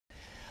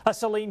A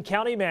Saline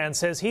County man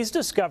says he's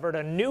discovered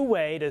a new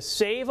way to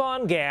save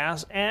on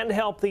gas and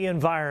help the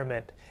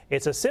environment.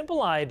 It's a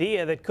simple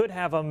idea that could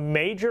have a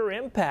major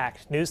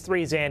impact. News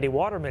 3's Andy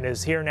Waterman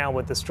is here now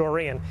with the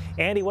story. And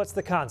Andy, what's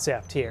the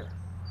concept here?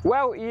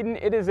 Well, Eden,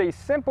 it is a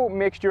simple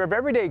mixture of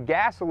everyday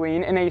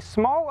gasoline and a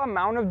small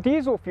amount of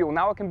diesel fuel.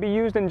 Now, it can be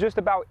used in just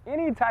about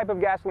any type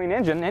of gasoline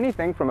engine,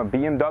 anything from a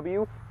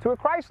BMW to a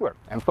Chrysler.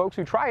 And folks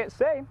who try it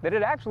say that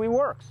it actually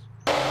works.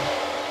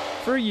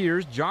 For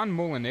years, John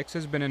Mullinix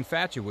has been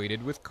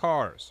infatuated with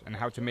cars and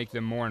how to make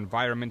them more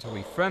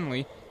environmentally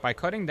friendly by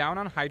cutting down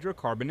on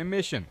hydrocarbon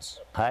emissions.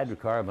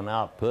 Hydrocarbon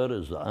output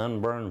is the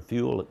unburned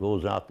fuel that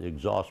goes out the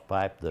exhaust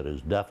pipe that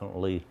is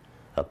definitely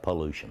a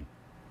pollution.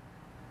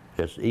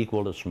 It's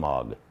equal to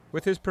smog.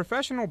 With his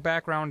professional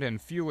background in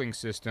fueling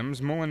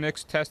systems,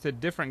 Mullinix tested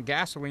different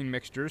gasoline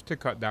mixtures to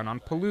cut down on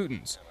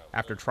pollutants.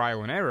 After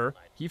trial and error,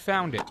 he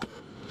found it.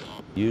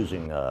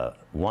 Using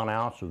 1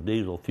 ounce of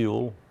diesel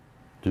fuel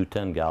to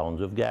 10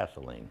 gallons of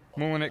gasoline.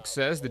 Mullinix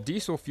says the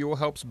diesel fuel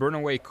helps burn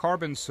away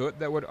carbon soot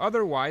that would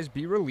otherwise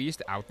be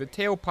released out the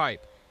tailpipe.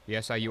 The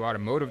SIU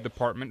Automotive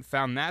Department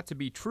found that to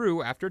be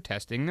true after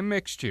testing the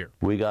mixture.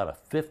 We got a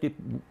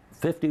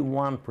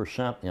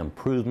 51%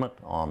 improvement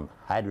on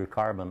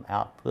hydrocarbon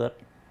output,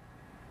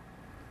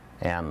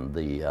 and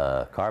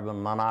the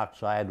carbon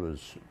monoxide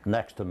was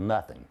next to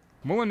nothing.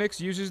 Mullinix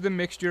uses the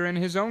mixture in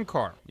his own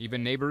car.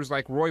 Even neighbors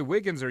like Roy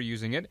Wiggins are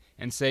using it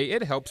and say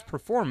it helps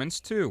performance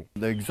too.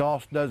 The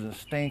exhaust doesn't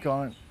stink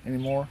on it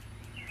anymore,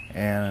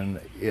 and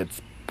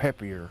it's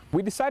peppier.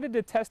 We decided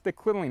to test the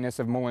cleanliness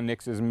of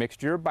Mullinix's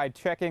mixture by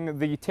checking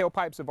the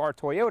tailpipes of our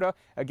Toyota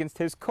against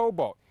his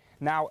Cobalt.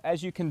 Now,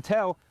 as you can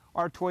tell,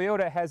 our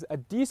Toyota has a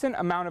decent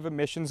amount of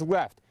emissions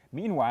left.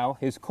 Meanwhile,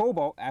 his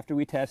Cobalt, after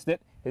we test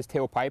it, his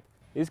tailpipe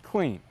is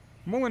clean.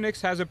 Mullinix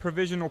has a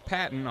provisional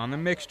patent on the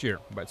mixture,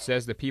 but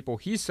says the people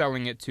he's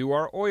selling it to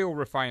are oil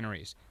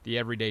refineries. The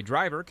everyday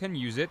driver can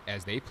use it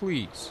as they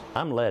please.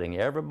 I'm letting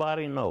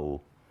everybody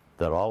know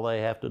that all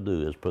they have to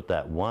do is put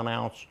that 1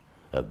 ounce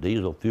of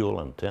diesel fuel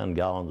and 10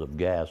 gallons of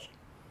gas,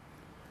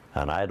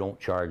 and I don't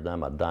charge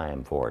them a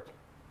dime for it.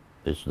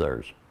 It's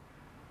theirs.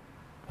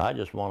 I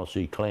just want to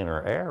see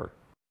cleaner air.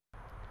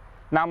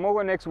 Now,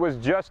 Mullinix was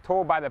just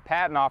told by the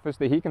patent office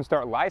that he can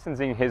start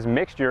licensing his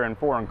mixture in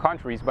foreign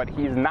countries, but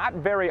he's not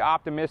very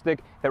optimistic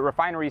that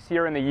refineries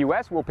here in the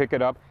U.S. will pick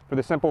it up for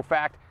the simple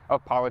fact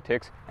of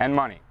politics and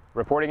money.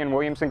 Reporting in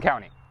Williamson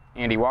County,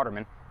 Andy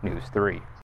Waterman, News 3.